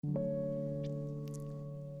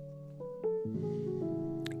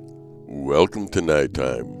Welcome to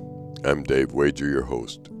Nighttime. I'm Dave Wager, your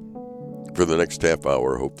host. For the next half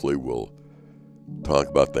hour, hopefully we'll talk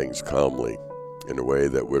about things calmly in a way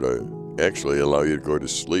that would actually allow you to go to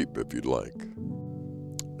sleep if you'd like.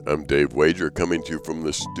 I'm Dave Wager, coming to you from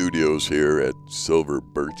the studios here at Silver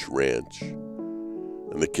Birch Ranch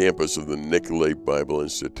on the campus of the Nicolay Bible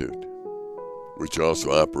Institute, which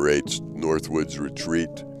also operates Northwoods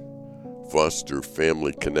Retreat, Foster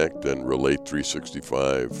Family Connect, and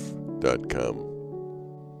Relate365.com.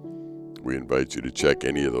 We invite you to check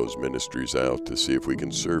any of those ministries out to see if we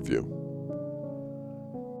can serve you.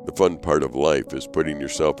 The fun part of life is putting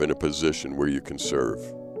yourself in a position where you can serve.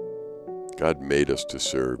 God made us to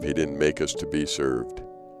serve. He didn't make us to be served.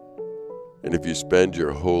 And if you spend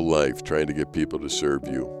your whole life trying to get people to serve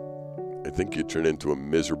you, I think you turn into a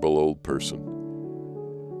miserable old person.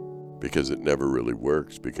 Because it never really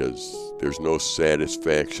works, because there's no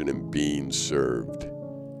satisfaction in being served.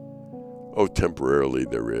 Oh, temporarily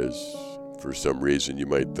there is. For some reason you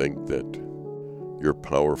might think that you're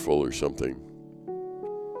powerful or something.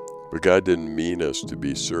 But God didn't mean us to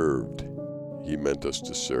be served. He meant us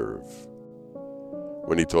to serve.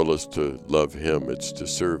 When He told us to love Him, it's to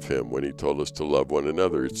serve Him. When He told us to love one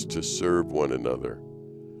another, it's to serve one another.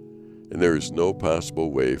 And there is no possible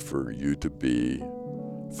way for you to be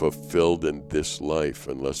fulfilled in this life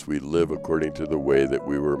unless we live according to the way that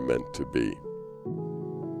we were meant to be.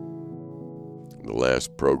 In the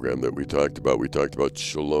last program that we talked about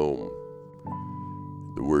shalom,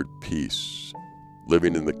 the word peace,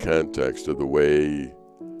 living in the context of the way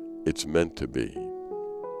it's meant to be.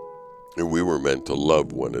 And we were meant to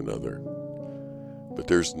love one another. But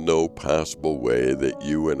there's no possible way that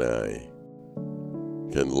you and I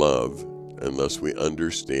can love unless we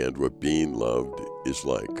understand what being loved is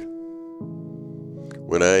like.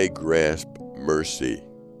 When I grasp mercy,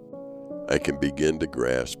 I can begin to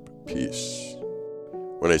grasp peace.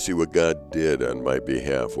 When I see what God did on my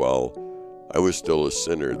behalf while I was still a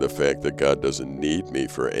sinner, the fact that God doesn't need me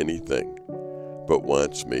for anything but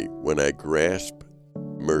wants me, when I grasp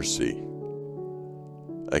mercy,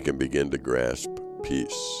 I can begin to grasp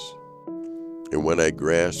peace. And when I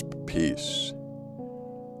grasp peace,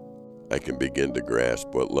 I can begin to grasp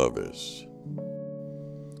what love is.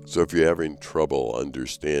 So if you're having trouble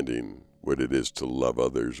understanding what it is to love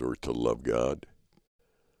others or to love God,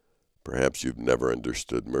 perhaps you've never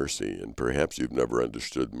understood mercy, and perhaps you've never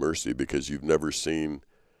understood mercy because you've never seen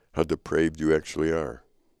how depraved you actually are.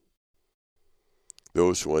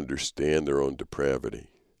 Those who understand their own depravity,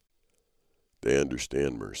 they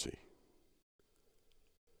understand mercy.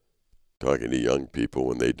 Talking to young people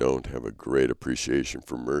when they don't have a great appreciation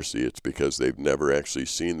for mercy, it's because they've never actually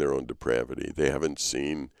seen their own depravity. They haven't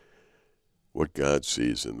seen what God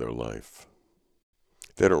sees in their life.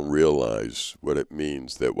 They don't realize what it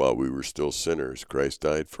means that while we were still sinners, Christ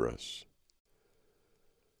died for us.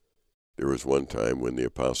 There was one time when the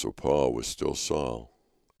Apostle Paul was still Saul.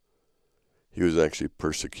 He was actually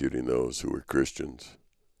persecuting those who were Christians.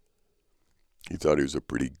 He thought he was a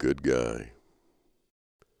pretty good guy.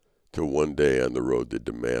 Till one day on the road to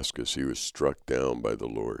Damascus, he was struck down by the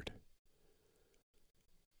Lord.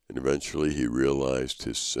 And eventually he realized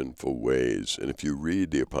his sinful ways. And if you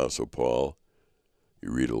read the Apostle Paul,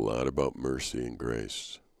 you read a lot about mercy and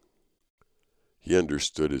grace. He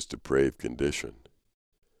understood his depraved condition.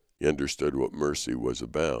 He understood what mercy was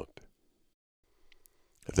about.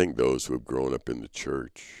 I think those who have grown up in the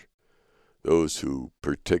church, those who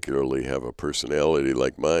particularly have a personality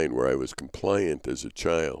like mine where I was compliant as a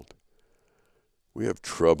child, we have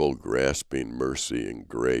trouble grasping mercy and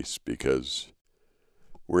grace because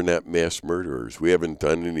we're not mass murderers. We haven't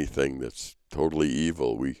done anything that's totally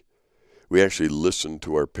evil. We actually listen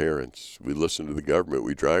to our parents. We listen to the government.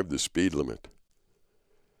 We drive the speed limit.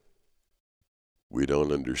 We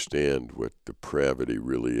don't understand what depravity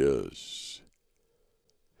really is.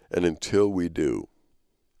 And until we do,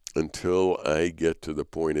 until I get to the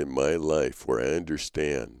point in my life where I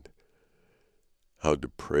understand how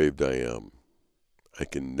depraved I am, I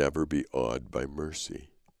can never be awed by mercy.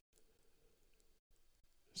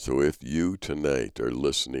 So if you tonight are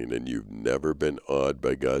listening and you've never been awed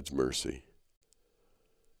by God's mercy,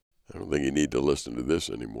 I don't think you need to listen to this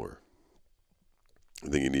anymore. I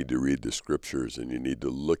think you need to read the scriptures and you need to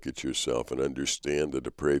look at yourself and understand the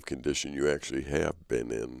depraved condition you actually have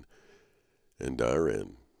been in and are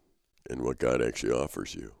in and what God actually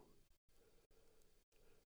offers you.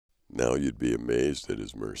 Now you'd be amazed at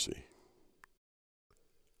His mercy.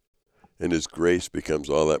 And His grace becomes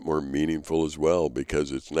all that more meaningful as well,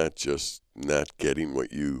 because it's not just not getting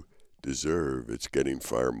what you deserve, it's getting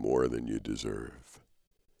far more than you deserve.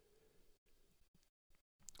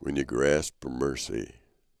 When you grasp mercy,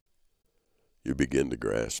 you begin to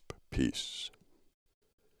grasp peace.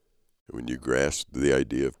 And when you grasp the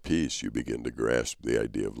idea of peace, you begin to grasp the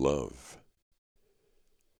idea of love.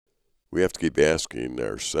 We have to keep asking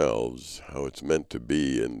ourselves how it's meant to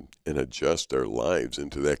be and adjust our lives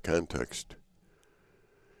into that context.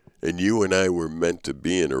 And you and I were meant to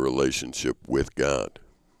be in a relationship with God.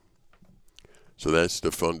 So that's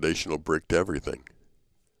the foundational brick to everything.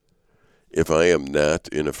 If I am not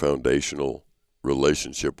in a foundational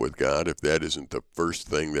relationship with God, if that isn't the first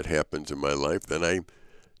thing that happens in my life, then I'm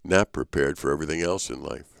not prepared for everything else in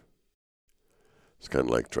life. It's kind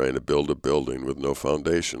of like trying to build a building with no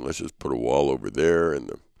foundation. Let's just put a wall over there and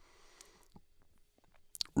the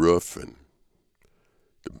roof, and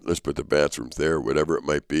let's put the bathrooms there, whatever it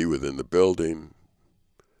might be within the building.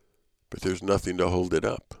 But there's nothing to hold it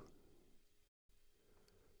up.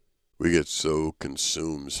 We get so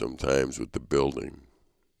consumed sometimes with the building,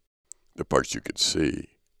 the parts you could see,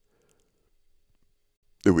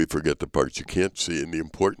 that we forget the parts you can't see and the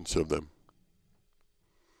importance of them.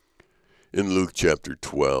 In Luke chapter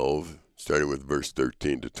 12, starting with verse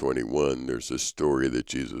 13 to 21, there's a story that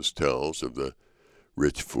Jesus tells of the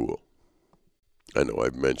rich fool. I know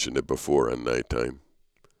I've mentioned it before on Nighttime,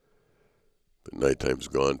 but Nighttime's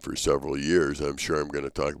gone for several years. I'm sure I'm going to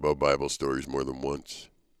talk about Bible stories more than once.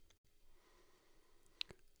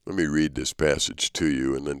 Let me read this passage to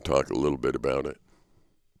you and then talk a little bit about it.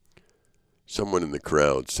 Someone in the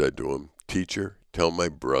crowd said to him, "Teacher, tell my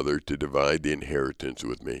brother to divide the inheritance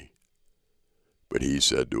with me." But he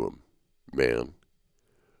said to him, "Man,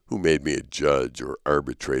 who made me a judge or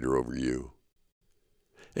arbitrator over you?"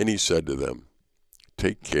 And he said to them,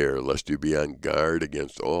 "Take care lest you be on guard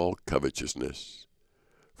against all covetousness,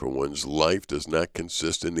 for one's life does not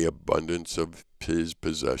consist in the abundance of his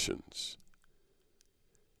possessions."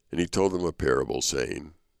 And he told them a parable,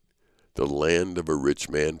 saying, "The land of a rich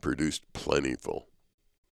man produced plentiful.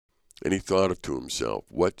 And he thought to himself,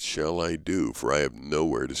 'What shall I do? For I have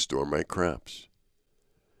nowhere to store my crops.'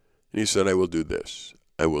 And he said, 'I will do this.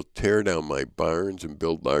 I will tear down my barns and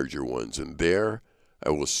build larger ones, and there I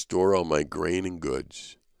will store all my grain and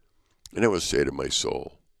goods. And I will say to my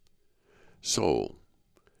soul, Soul,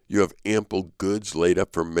 you have ample goods laid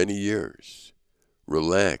up for many years.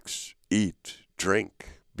 Relax, eat,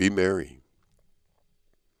 drink, be merry.'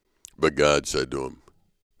 But God said to him,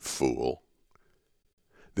 'Fool,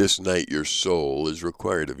 this night your soul is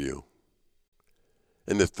required of you.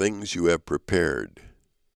 And the things you have prepared,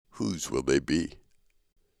 whose will they be?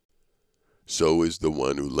 So is the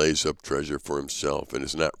one who lays up treasure for himself and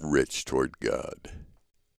is not rich toward God.'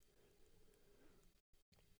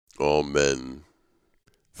 All men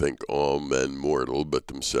think all men mortal but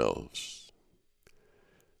themselves.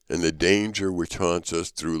 And the danger which haunts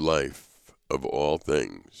us through life of all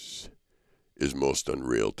things is most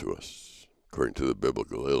unreal to us, according to the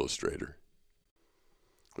Biblical Illustrator.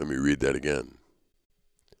 Let me read that again.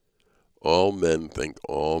 All men think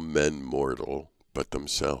all men mortal but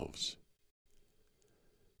themselves.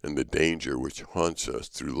 And the danger which haunts us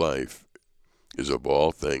through life is of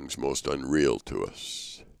all things most unreal to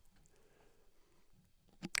us.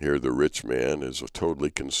 Here the rich man is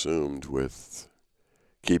totally consumed with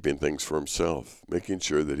keeping things for himself, making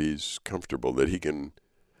sure that he's comfortable, that he can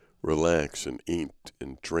relax and eat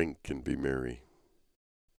and drink and be merry.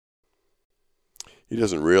 He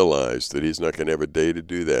doesn't realize that he's not going to have a day to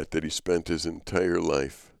do that he spent his entire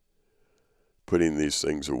life putting these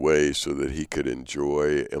things away so that he could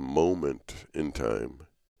enjoy a moment in time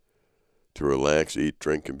to relax, eat,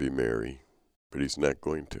 drink, and be merry. But he's not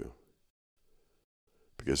going to,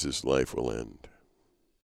 because his life will end.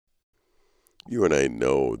 You and I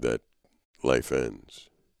know that life ends.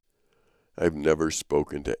 I've never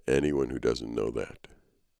spoken to anyone who doesn't know that.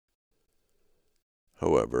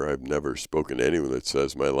 However, I've never spoken to anyone that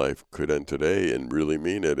says my life could end today and really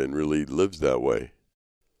mean it and really lives that way.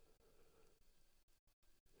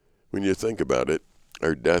 When you think about it,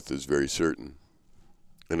 our death is very certain,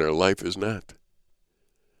 and our life is not.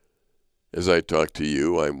 As I talk to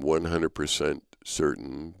you, I'm 100%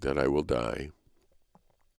 certain that I will die.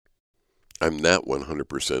 I'm not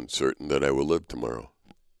 100% certain that I will live tomorrow.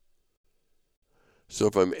 So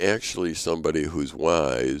if I'm actually somebody who's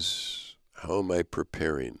wise, how am I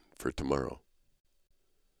preparing for tomorrow?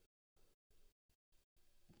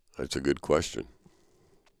 That's a good question.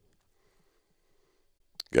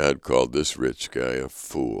 God called this rich guy a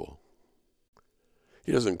fool.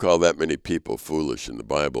 He doesn't call that many people foolish in the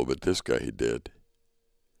Bible, but this guy he did.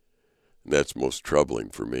 And that's most troubling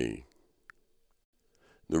for me.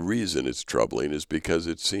 The reason it's troubling is because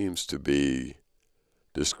it seems to be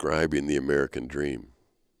describing the American dream.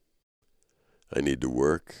 I need to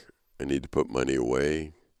work. I need to put money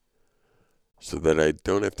away so that I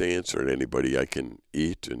don't have to answer to anybody. I can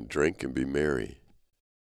eat and drink and be merry.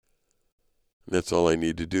 And that's all I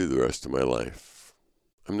need to do the rest of my life.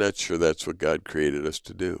 I'm not sure that's what God created us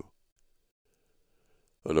to do.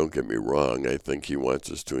 Well, don't get me wrong. I think he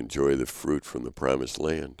wants us to enjoy the fruit from the promised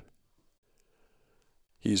land.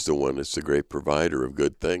 He's the one that's the great provider of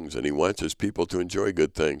good things, and he wants his people to enjoy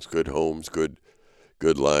good things, good homes, good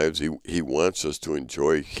lives. He wants us to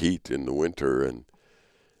enjoy heat in the winter and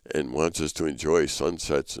wants us to enjoy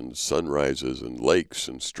sunsets and sunrises and lakes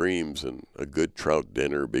and streams and a good trout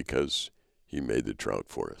dinner because he made the trout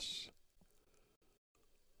for us.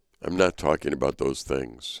 I'm not talking about those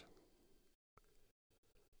things.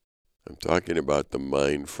 I'm talking about the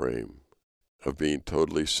mind frame of being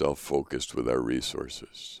totally self-focused with our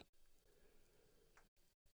resources.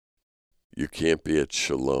 You can't be at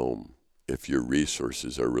shalom if your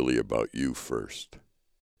resources are really about you first.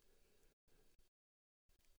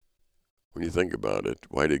 When you think about it,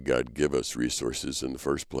 why did God give us resources in the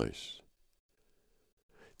first place?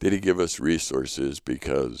 Did he give us resources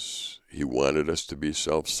because he wanted us to be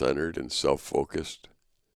self-centered and self-focused?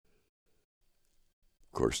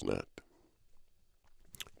 Of course not.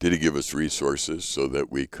 Did he give us resources so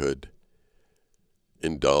that we could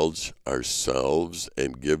indulge ourselves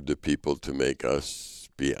and give to people to make us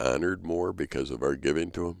be honored more because of our giving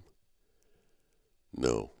to him?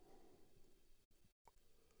 No.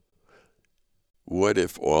 What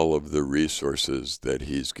if all of the resources that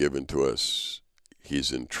he's given to us,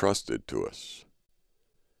 he's entrusted to us?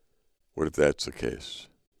 What if that's the case?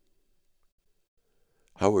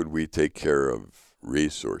 How would we take care of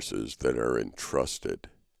resources that are entrusted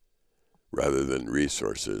rather than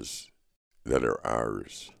resources that are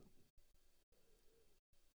ours?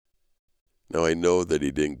 Now, I know that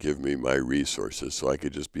he didn't give me my resources so I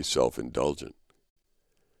could just be self-indulgent.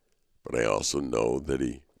 But I also know that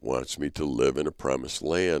he wants me to live in a promised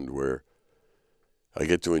land where I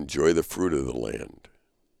get to enjoy the fruit of the land,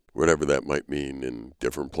 whatever that might mean in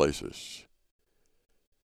different places,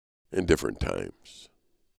 in different times.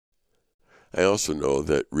 I also know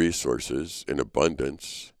that resources in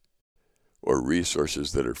abundance or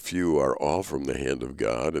resources that are few are all from the hand of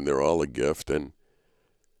God, and they're all a gift, and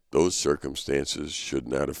those circumstances should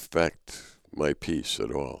not affect my peace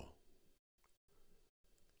at all.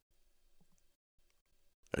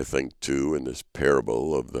 I think, too, in this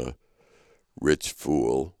parable of the rich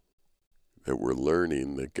fool, that we're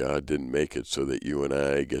learning that God didn't make it so that you and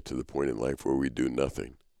I get to the point in life where we do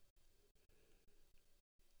nothing.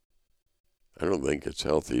 I don't think it's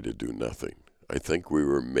healthy to do nothing. I think we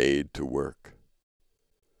were made to work.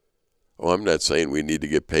 Oh, I'm not saying we need to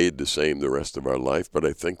get paid the same the rest of our life, but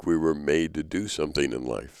I think we were made to do something in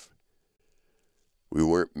life. We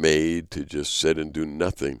weren't made to just sit and do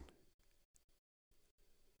nothing.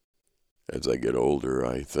 As I get older,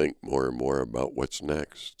 I think more and more about what's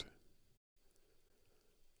next.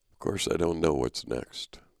 Of course, I don't know what's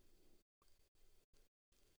next.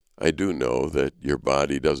 I do know that your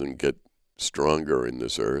body doesn't get stronger in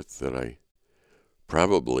this earth, that I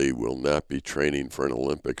probably will not be training for an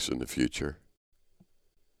Olympics in the future.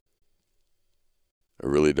 I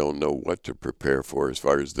really don't know what to prepare for as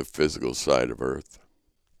far as the physical side of earth.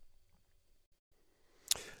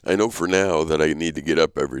 I know for now that I need to get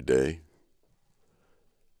up every day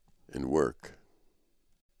and work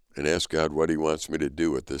and ask God what he wants me to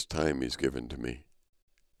do at this time he's given to me.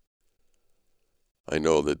 I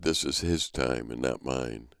know that this is his time and not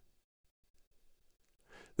mine.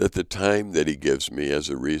 That the time that he gives me as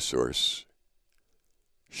a resource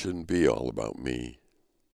shouldn't be all about me.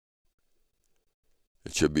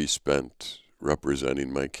 It should be spent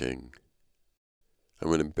representing my King.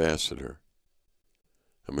 I'm an ambassador.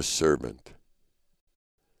 I'm a servant.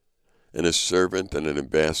 And a servant and an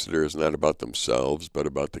ambassador is not about themselves, but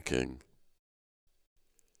about the King.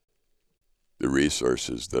 The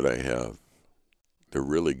resources that I have, they're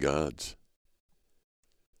really God's.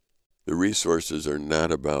 The resources are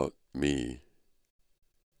not about me.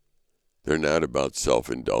 They're not about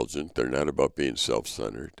self-indulgent. They're not about being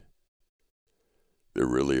self-centered. They're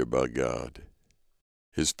really about God,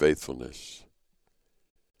 his faithfulness.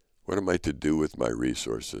 What am I to do with my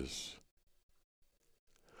resources?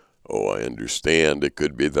 Oh, I understand it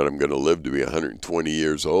could be that I'm going to live to be 120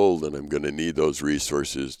 years old and I'm going to need those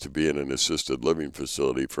resources to be in an assisted living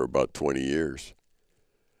facility for about 20 years.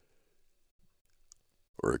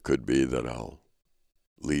 Or it could be that I'll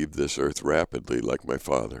leave this earth rapidly like my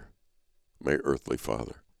father, my earthly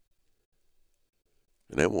father.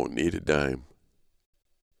 And I won't need a dime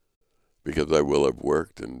because I will have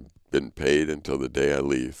worked and been paid until the day I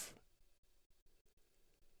leave.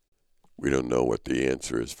 We don't know what the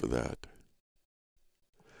answer is for that.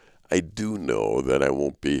 I do know that I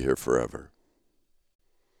won't be here forever.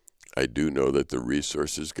 I do know that the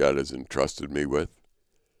resources God has entrusted me with,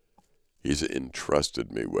 He's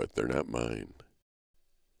entrusted me with. They're not mine.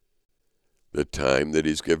 The time that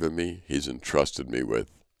He's given me, He's entrusted me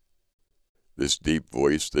with. This deep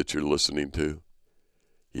voice that you're listening to,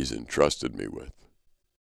 He's entrusted me with.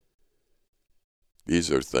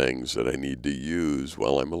 These are things that I need to use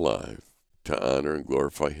while I'm alive to honor and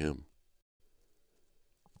glorify Him.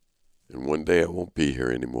 And one day I won't be here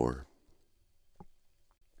anymore.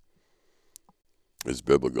 As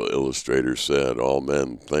biblical illustrator said, all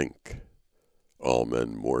men think, all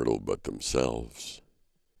men mortal but themselves.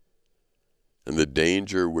 And the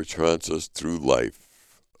danger which haunts us through life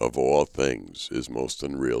of all things is most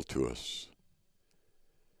unreal to us.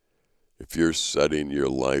 If you're setting your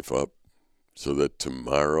life up so that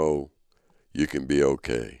tomorrow you can be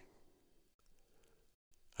okay,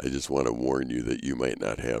 I just want to warn you that you might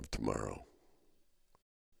not have tomorrow.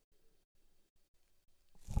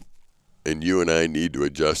 And you and I need to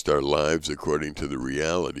adjust our lives according to the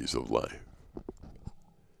realities of life.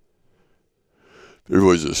 There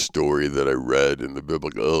was a story that I read in the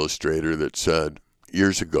Biblical Illustrator that said,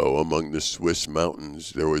 years ago among the Swiss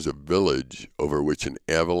mountains, there was a village over which an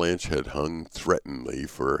avalanche had hung threateningly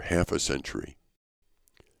for half a century.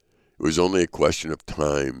 It was only a question of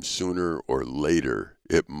time. Sooner or later,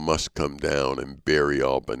 it must come down and bury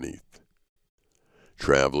all beneath.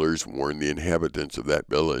 Travelers warned the inhabitants of that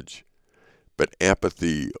village, but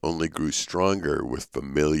apathy only grew stronger with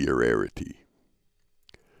familiarity.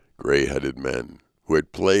 Gray-headed men who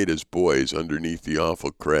had played as boys underneath the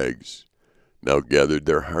awful crags now gathered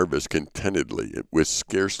their harvest contentedly with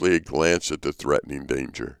scarcely a glance at the threatening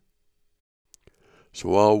danger.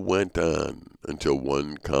 So all went on until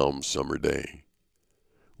one calm summer day,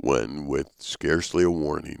 when, with scarcely a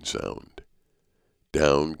warning sound,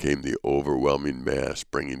 down came the overwhelming mass,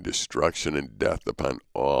 bringing destruction and death upon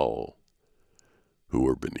all who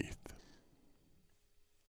were beneath.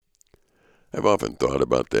 I've often thought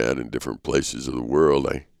about that in different places of the world.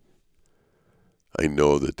 I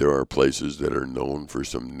know that there are places that are known for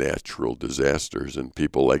some natural disasters, and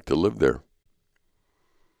people like to live there.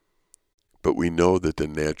 But we know that the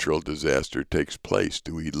natural disaster takes place.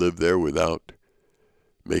 Do we live there without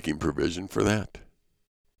making provision for that?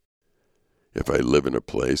 If I live in a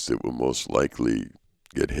place that will most likely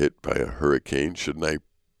get hit by a hurricane, shouldn't I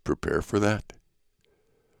prepare for that?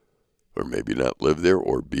 Or maybe not live there,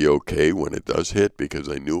 or be okay when it does hit because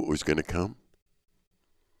I knew it was going to come?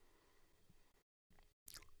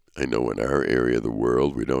 I know in our area of the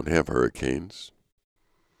world we don't have hurricanes.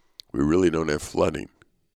 We really don't have flooding.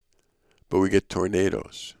 But we get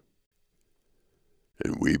tornadoes.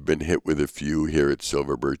 And we've been hit with a few here at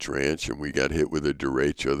Silver Birch Ranch, and we got hit with a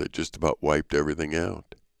derecho that just about wiped everything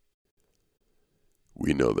out.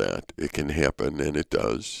 We know that. It can happen, and it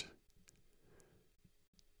does.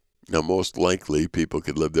 Now, most likely, people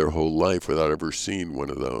could live their whole life without ever seeing one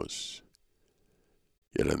of those.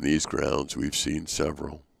 Yet on these grounds, we've seen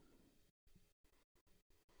several.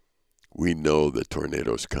 We know that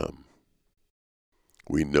tornadoes come.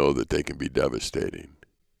 We know that they can be devastating.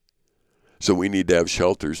 So we need to have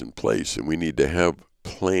shelters in place, and we need to have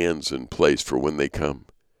plans in place for when they come.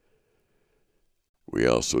 We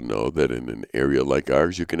also know that in an area like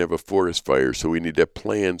ours, you can have a forest fire, so we need to have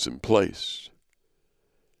plans in place.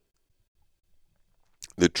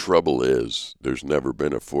 The trouble is, there's never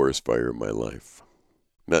been a forest fire in my life.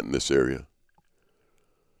 Not in this area.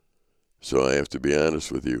 So I have to be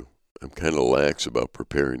honest with you. I'm kind of lax about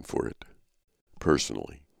preparing for it,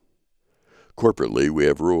 personally. Corporately, we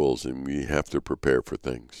have rules and we have to prepare for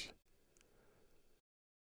things.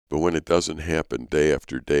 But when it doesn't happen day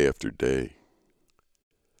after day after day,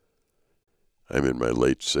 I'm in my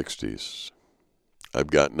late 60s. I've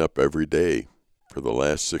gotten up every day for the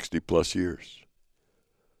last 60 plus years.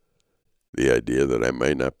 The idea that I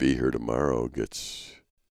might not be here tomorrow gets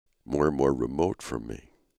more and more remote from me.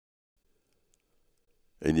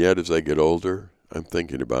 And yet, as I get older, I'm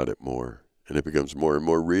thinking about it more, and it becomes more and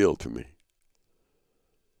more real to me.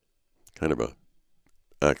 Kind of a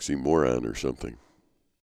oxymoron or something.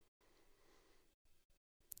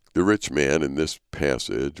 The rich man in this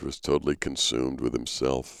passage was totally consumed with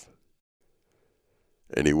himself.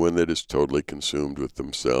 Anyone that is totally consumed with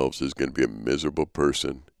themselves is going to be a miserable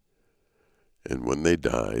person. And when they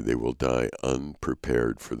die, they will die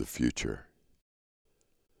unprepared for the future.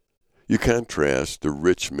 You contrast the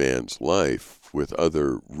rich man's life with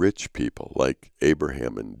other rich people like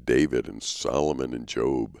Abraham and David and Solomon and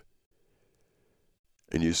Job.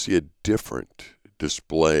 And you see a different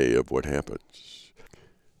display of what happens.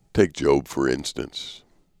 Take Job, for instance.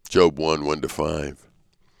 Job 1, 1-5.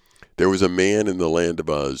 There was a man in the land of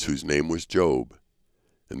Uz whose name was Job,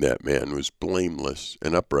 and that man was blameless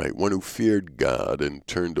and upright, one who feared God and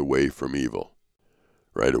turned away from evil.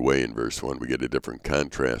 Right away in verse 1, we get a different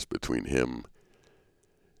contrast between him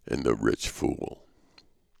and the rich fool.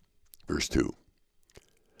 Verse 2.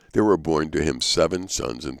 There were born to him 7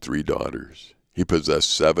 sons and 3 daughters. He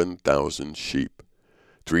possessed 7,000 sheep,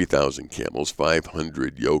 3,000 camels,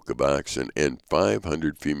 500 yoke of oxen, and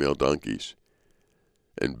 500 female donkeys,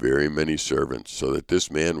 and very many servants, so that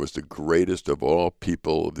this man was the greatest of all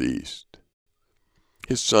people of the East.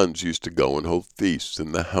 His sons used to go and hold feasts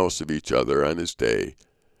in the house of each other on his day,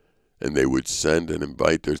 and they would send and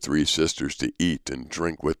invite their 3 sisters to eat and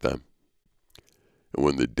drink with them. And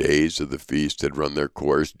when the days of the feast had run their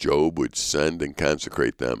course, Job would send and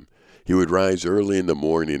consecrate them. He would rise early in the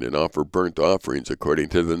morning and offer burnt offerings according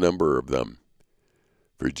to the number of them.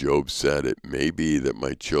 For Job said, "It may be that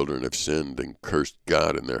my children have sinned and cursed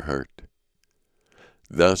God in their heart."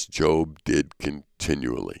 Thus Job did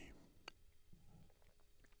continually.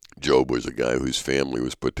 Job was a guy whose family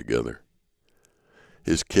was put together.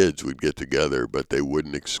 His kids would get together, but they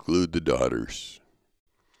wouldn't exclude the daughters.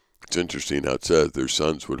 It's interesting how it says their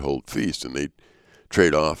sons would hold feasts, and they'd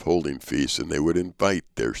trade off holding feasts, and they would invite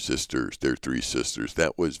their sisters, their 3 sisters.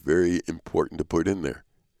 That was very important to put in there.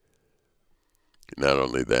 Not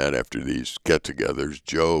only that, after these get-togethers,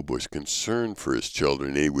 Job was concerned for his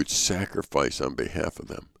children, and he would sacrifice on behalf of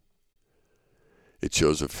them. It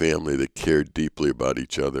shows a family that cared deeply about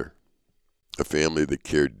each other, a family that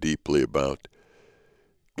cared deeply about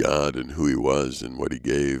God and who he was and what he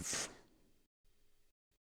gave.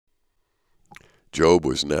 Job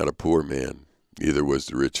was not a poor man, neither was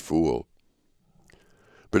the rich fool.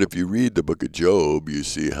 But if you read the book of Job, you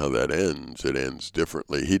see how that ends. It ends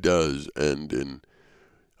differently. He does end in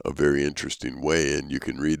a very interesting way, and you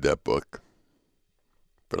can read that book.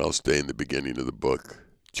 But I'll stay in the beginning of the book,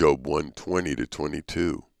 Job 1,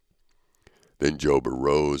 20-22. Then Job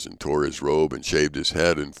arose and tore his robe and shaved his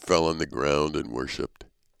head and fell on the ground and worshipped.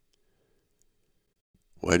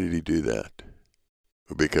 Why did he do that?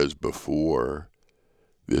 Because before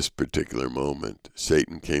this particular moment,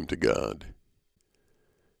 Satan came to God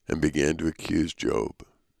and began to accuse Job.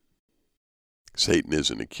 Satan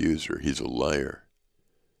is an accuser. He's a liar.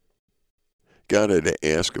 God had to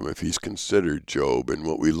ask him if he's considered Job, and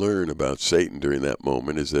what we learn about Satan during that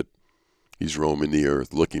moment is that he's roaming the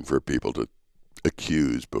earth looking for people to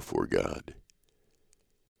accuse before God.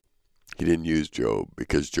 He didn't use Job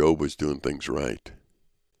because Job was doing things right.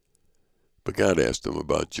 But God asked him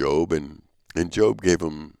about Job, and Job gave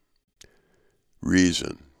him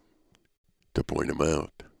reason to point him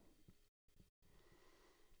out.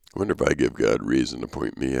 I wonder if I give God reason to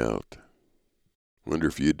point me out. I wonder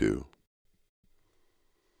if you do.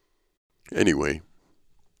 Anyway,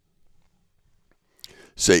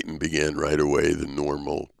 Satan began right away the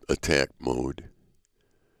normal attack mode.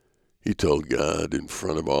 He told God in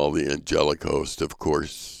front of all the angelic host, "Of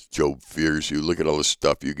course, Job fears you. Look at all the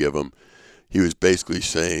stuff you give him." He was basically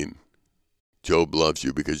saying, Job loves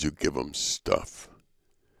you because you give him stuff.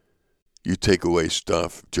 You take away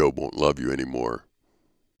stuff, Job won't love you anymore.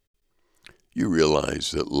 You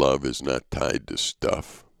realize that love is not tied to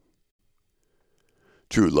stuff.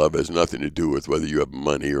 True love has nothing to do with whether you have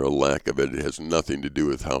money or a lack of it. It has nothing to do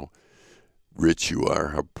with how rich you are,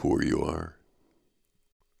 how poor you are.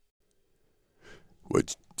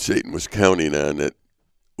 What Satan was counting on it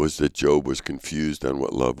was that Job was confused on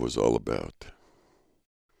what love was all about.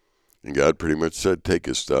 And God pretty much said, take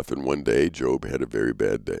his stuff, and one day Job had a very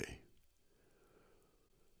bad day.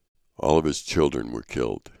 All of his children were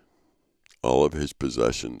killed. All of his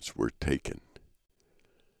possessions were taken.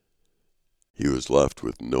 He was left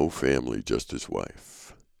with no family, just his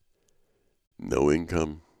wife. No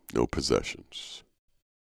income, no possessions.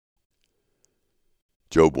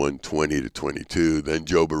 Job 1, 20-22, Then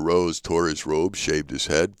Job arose, tore his robe, shaved his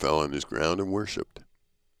head, fell on his ground, and worshipped.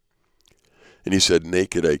 And he said,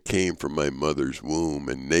 Naked I came from my mother's womb,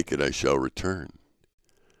 and naked I shall return.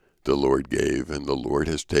 The Lord gave, and the Lord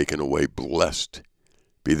has taken away. Blessed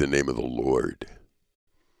be the name of the Lord.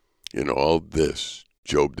 In all this,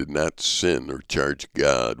 Job did not sin or charge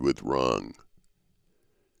God with wrong.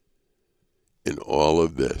 In all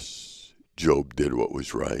of this, Job did what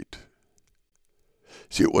was right.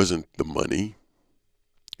 See, it wasn't the money.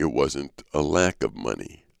 It wasn't a lack of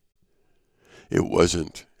money. It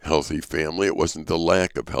wasn't healthy family. It wasn't the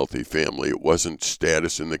lack of healthy family. It wasn't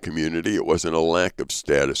status in the community. It wasn't a lack of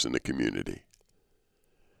status in the community.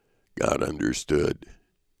 God understood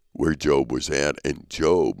where Job was at, and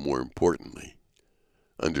Job, more importantly,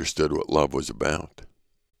 understood what love was about.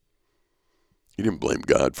 He didn't blame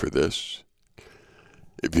God for this.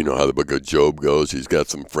 If you know how the book of Job goes, he's got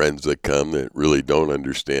some friends that come that really don't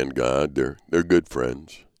understand God. They're good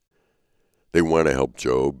friends. They want to help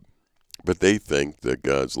Job, but they think that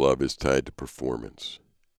God's love is tied to performance.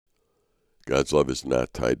 God's love is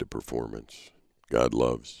not tied to performance. God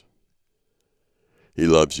loves. He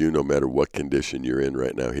loves you no matter what condition you're in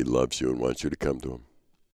right now. He loves you and wants you to come to him.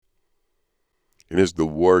 And as the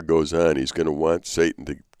war goes on, he's going to want Satan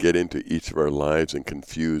to get into each of our lives and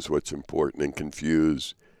confuse what's important and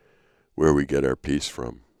confuse where we get our peace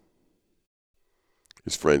from.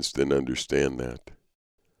 His friends didn't understand that.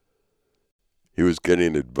 He was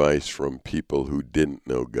getting advice from people who didn't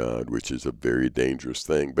know God, which is a very dangerous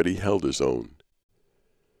thing, but he held his own.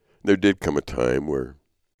 There did come a time where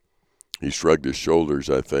he shrugged his shoulders,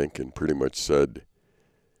 I think, and pretty much said,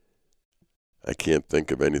 I can't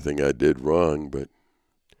think of anything I did wrong, but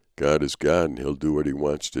God is God and he'll do what he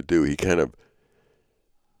wants to do. He kind of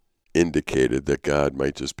indicated that God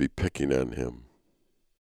might just be picking on him.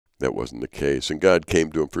 That wasn't the case. And God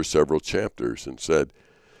came to him for several chapters and said,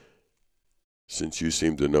 since you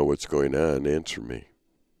seem to know what's going on, answer me.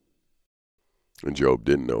 And Job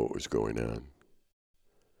didn't know what was going on.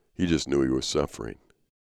 He just knew he was suffering.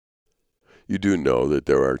 You do know that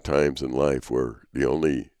there are times in life where the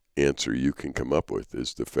only answer you can come up with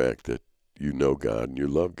is the fact that you know God and you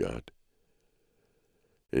love God.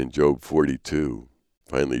 In Job 42,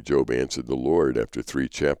 finally Job answered the Lord after 3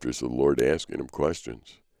 chapters of the Lord asking him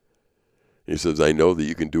questions. He says, I know that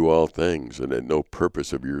you can do all things and that no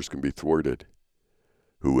purpose of yours can be thwarted.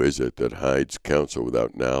 Who is it that hides counsel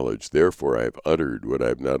without knowledge? Therefore I have uttered what I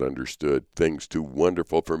have not understood, things too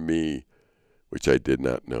wonderful for me, which I did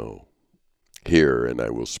not know. Hear, and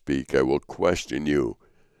I will speak. I will question you,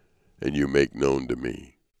 and you make known to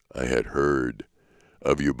me. I had heard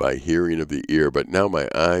of you by hearing of the ear, but now my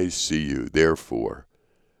eyes see you. Therefore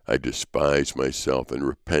I despise myself and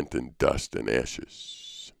repent in dust and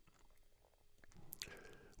ashes.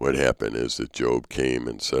 What happened is that Job came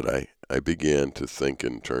and said, I began to think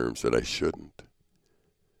in terms that I shouldn't.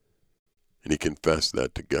 And he confessed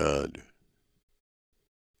that to God.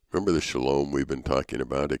 Remember the shalom we've been talking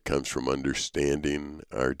about? It comes from understanding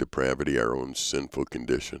our depravity, our own sinful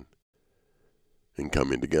condition, and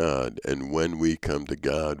coming to God. And when we come to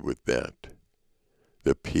God with that,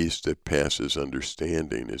 the peace that passes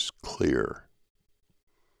understanding is clear.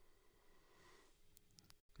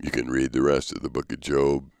 You can read the rest of the book of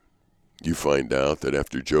Job. You find out that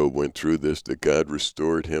after Job went through this, that God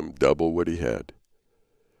restored him double what he had.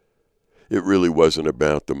 It really wasn't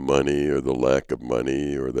about the money or the lack of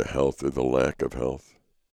money or the health or the lack of health.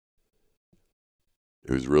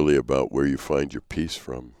 It was really about where you find your peace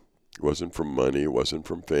from. It wasn't from money, it wasn't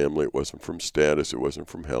from family, it wasn't from status, it wasn't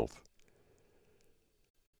from health.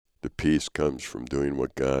 The peace comes from doing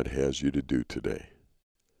what God has you to do today.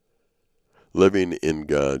 Living in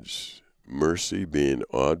God's mercy, being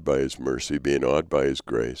awed by his mercy, being awed by his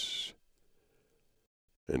grace.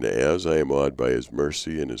 And as I am awed by his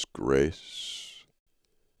mercy and his grace,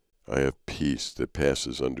 I have peace that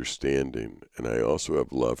passes understanding, and I also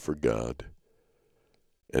have love for God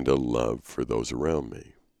and a love for those around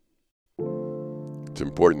me. It's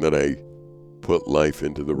important that I put life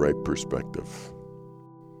into the right perspective.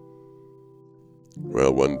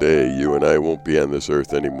 Well, one day you and I won't be on this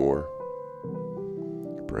earth anymore.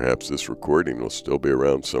 Perhaps this recording will still be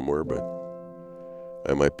around somewhere, but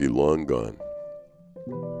I might be long gone.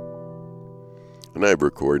 And I have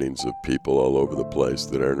recordings of people all over the place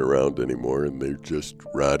that aren't around anymore, and they're just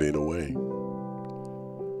rotting away.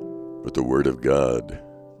 But the Word of God,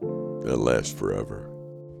 that lasts forever.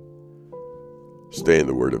 Stay in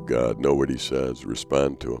the Word of God. Know what he says.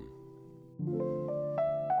 Respond to him.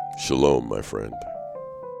 Shalom, my friend.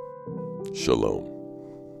 Shalom.